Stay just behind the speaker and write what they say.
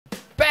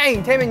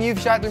Bang! Taemin, you've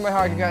shot through my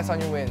heart. Congrats on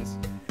your wins.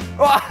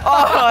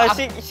 Oh,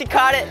 she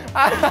caught it.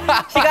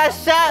 She got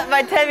shot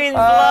by Taemin's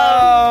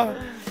love.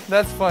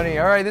 That's funny.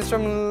 All right, this is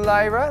from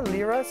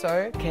Lyra,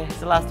 sorry. Okay, it's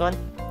the last one.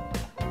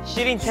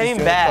 Shooting She's Taemin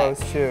doing back.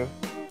 close too.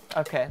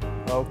 Okay.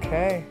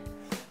 Okay.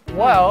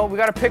 Well, we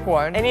gotta pick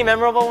one. Any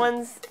memorable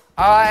ones?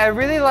 I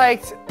really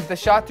liked the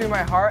shot through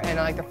my heart, and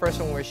I like the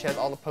first one where she has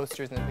all the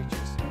posters and the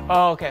pictures.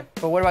 Oh, okay.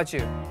 But what about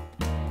you?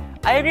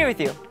 I agree with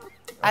you. Okay.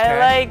 I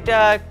liked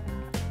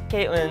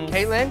Caitlin.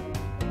 Caitlin?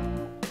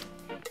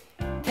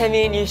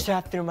 Taemin, you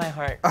shot through my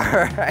heart. All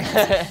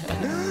right.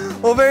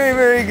 Well, very,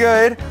 very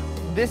good.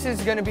 This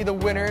is gonna be the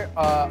winner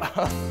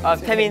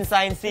of Taemin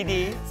signed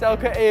CD.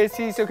 Selca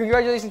ASC. So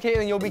congratulations,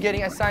 Caitlin. You'll be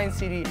getting a signed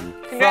CD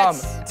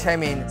Congrats. from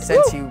Taemin,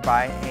 sent to you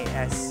by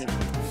AS.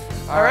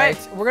 All right,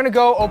 we're gonna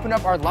go open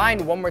up our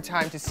line one more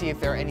time to see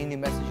if there are any new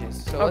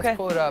messages. So let's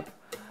pull it up.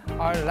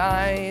 Our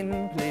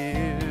line,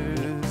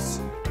 please.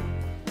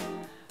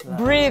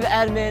 Breathe,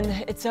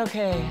 admin. It's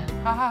okay.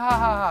 Ha ha ha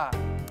ha ha.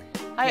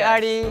 Hi,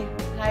 Artie.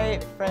 Hi,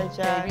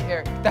 Frencha. Baby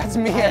Eric. That's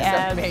me Hi,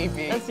 as a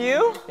baby. That's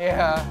you?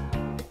 Yeah.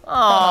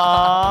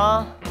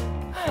 Aww.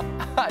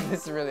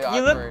 This is really You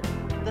awkward.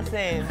 look the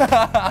same.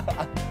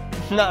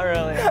 Not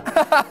really.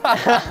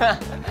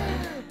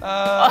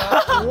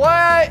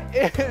 What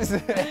is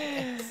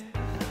this?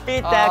 So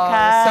is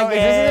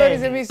this what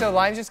it's gonna be? So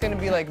line's just gonna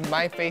be like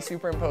my face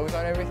superimposed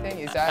on everything?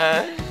 Is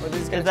that what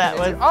this is gonna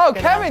turn into? Oh,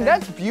 Kevin,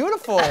 that's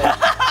beautiful.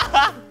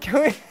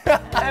 Can we?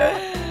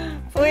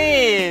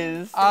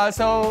 Please.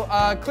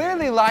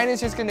 Clearly line is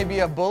just gonna be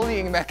a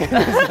bullying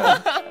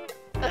mechanism.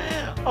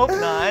 Hope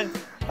not.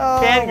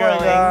 Oh fangirling.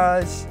 my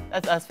gosh.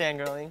 That's us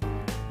fangirling.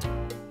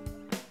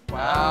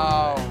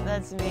 Wow.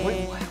 That's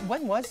me.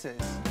 When was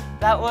this?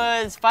 That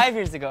was 5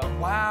 years ago.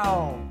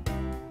 Wow.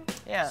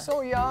 Yeah.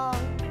 So young.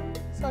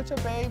 Such a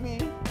baby.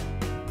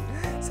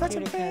 Such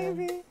a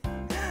baby.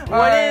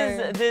 What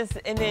is this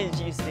image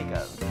you speak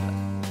of?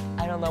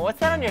 I don't know. What's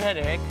that on your head,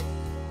 Eric?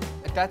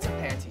 That's a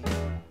panty.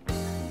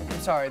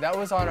 I'm sorry, that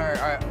was on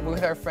our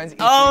with our friends.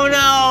 Oh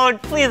no!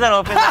 Please don't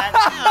open that.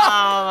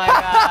 Oh my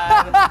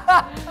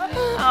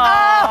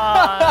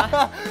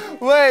god.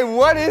 Wait,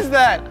 what is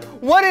that?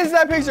 What is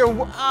that picture?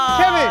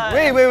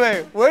 Kevin,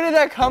 wait. Where did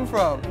that come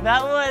from?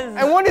 That was.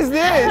 And what is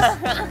this?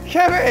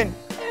 Kevin,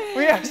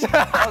 we have to.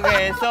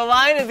 Okay, so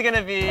line is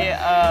gonna be.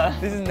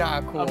 This is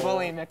not cool. A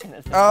bullying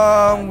mechanism.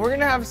 We're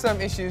gonna have some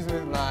issues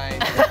with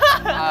line.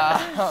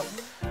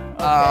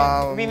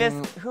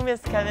 Okay. Who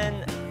missed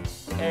Kevin?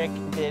 Eric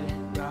did.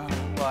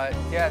 But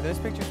yeah, those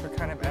pictures were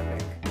kind of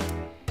epic.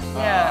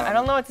 Yeah, I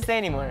don't know what to say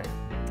anymore.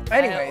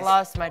 Anyways. I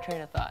lost my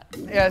train of thought.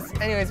 Yes,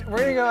 anyways, we're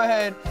gonna go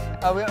ahead.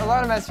 We have a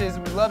lot of messages.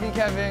 We love you,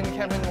 Kevin.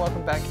 Kevin,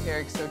 welcome back.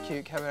 Eric, so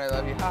cute. Kevin, I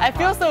love you. Ha, I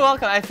feel so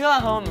welcome. I feel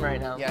at home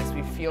right now. Yes,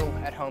 we feel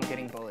at home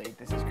getting bullied.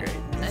 This is great.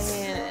 I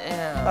mean,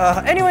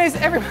 yeah. Anyways,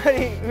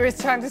 everybody, it's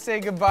time to say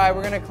goodbye.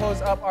 We're gonna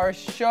close up our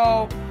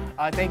show.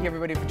 Thank you,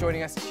 everybody, for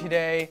joining us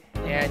today.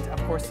 And,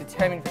 of course, to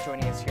Taemin for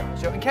joining us here on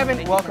the show. And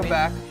Kevin, welcome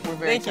back. We're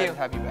very excited to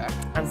have you back.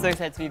 I'm so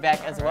excited to be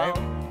back as well.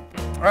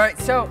 All right,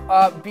 so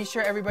be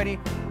sure, everybody,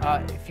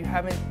 if you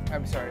haven't,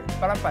 I'm sorry. If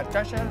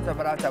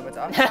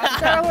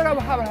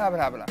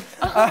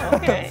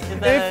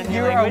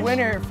you're a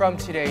winner from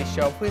today's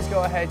show, please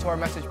go ahead to our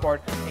message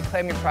board and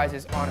claim your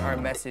prizes on our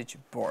message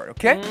board,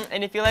 okay?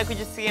 And if you like what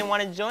you see and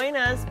want to join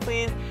us,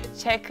 please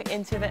check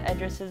into the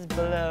addresses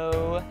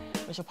below,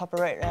 which will pop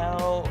up right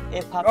now.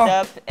 It popped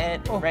up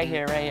and right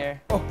here.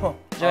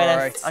 Join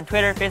us on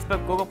Twitter,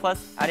 Facebook, Google+,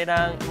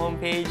 ARIRANG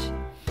homepage.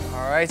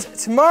 All right,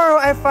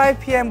 tomorrow at 5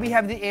 p.m. we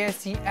have the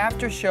ASC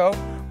after show.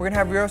 We're gonna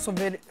have rehearsal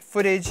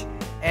footage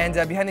and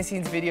behind the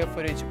scenes video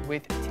footage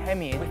with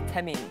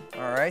Taemin.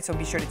 All right, so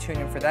be sure to tune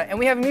in for that. And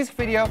we have a music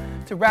video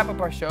to wrap up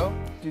our show.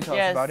 Do tell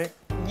us about it.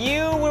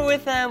 You were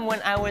with them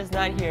when I was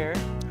not here.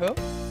 Who?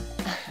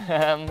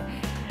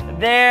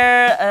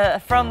 They're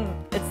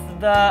it's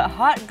the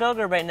hot girl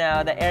group right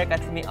now that Eric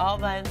got to meet all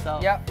by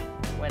himself. Yep.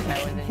 When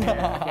I was in here.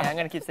 Okay, I'm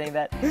gonna keep saying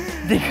that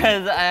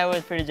because I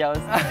was pretty jealous.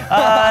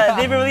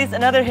 They've released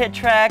another hit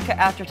track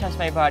after Touch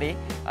My Body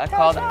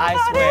called I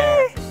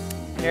Swear.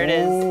 Here it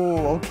is.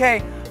 Ooh,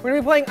 okay. We're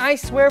gonna be playing I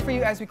Swear for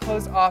you as we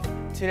close off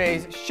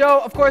today's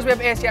show. Of course, we have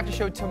ASC After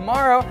Show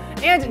tomorrow.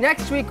 And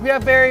next week, we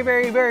have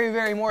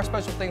very more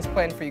special things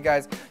planned for you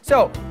guys.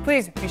 So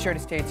please be sure to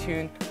stay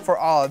tuned for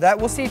all of that.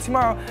 We'll see you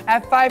tomorrow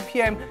at 5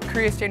 p.m.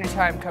 Korea Standard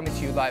Time, coming to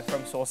you live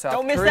from Seoul, South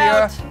Korea. Don't miss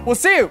out. We'll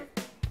see you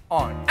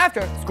on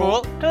After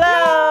School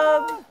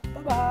Club.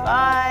 Bye-bye.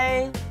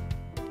 Bye.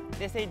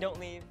 They say don't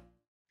leave.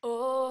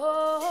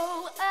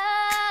 Oh,